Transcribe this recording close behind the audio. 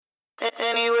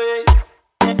Anyway,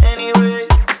 anyway,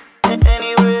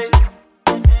 anyway,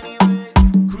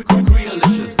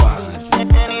 Creolicious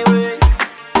vibes. anyway,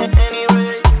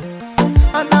 anyway.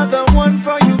 Another one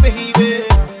for you, baby.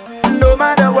 No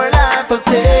matter where life will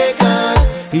take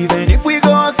us, even if we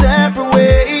go our separate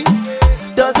ways,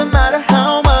 doesn't matter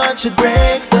how much it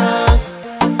breaks us,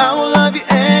 I will love you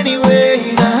anyway.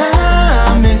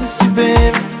 I miss you,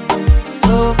 baby,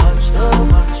 so much, so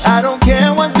much. I don't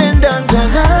care what's been done,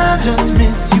 cause I just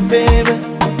miss you, baby,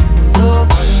 so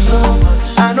much, so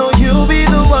much. I know you'll be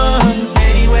the one.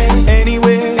 Anyway,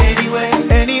 anyway, anyway,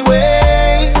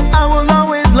 anyway, I will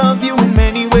always love you in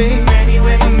many ways. Many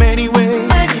ways, many ways,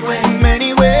 many ways,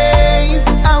 many ways.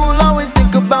 I will always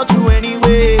think about you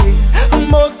anyway.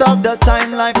 Most of the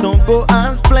time life don't go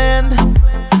as planned.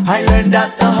 I learned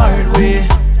that the hard way.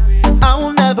 I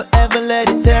will never ever let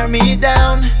it tear me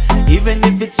down, even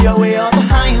if it's your way or the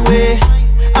highway.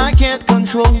 I can't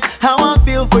control how I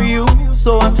feel for you,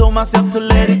 so I told myself to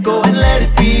let it go and let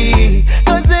it be.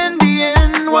 Cause in the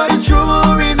end, what is true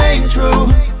will remain true.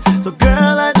 So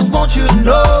girl, I just want you to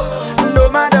know, no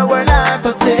matter where life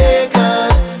will take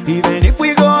us, even if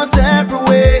we go our separate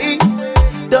ways,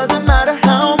 doesn't matter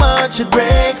how much it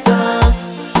breaks us,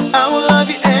 I will love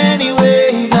you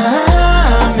anyway.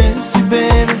 I miss you,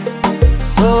 baby,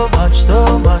 so much,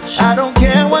 so much. I don't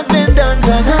care what's been done,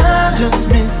 cause I just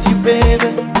miss you, baby,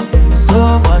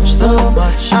 so much, so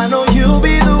much. I know you'll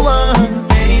be the one.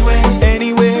 Anyway,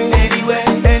 anyway, anyway,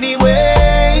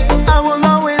 anyway, I will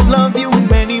always love you in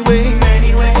many ways.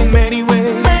 Many ways, many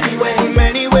ways, many ways,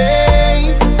 many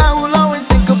ways. I will always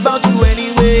think about you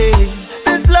anyway.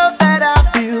 This love that I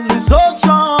feel is so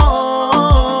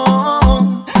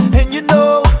strong, and you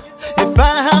know, if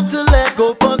I have to let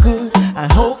go for good, I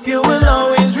hope you will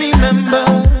always remember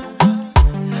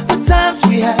the times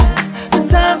we had, the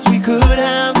times we could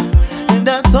have, and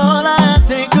that's all I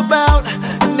think about.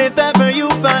 And if ever you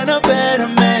find a better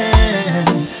man,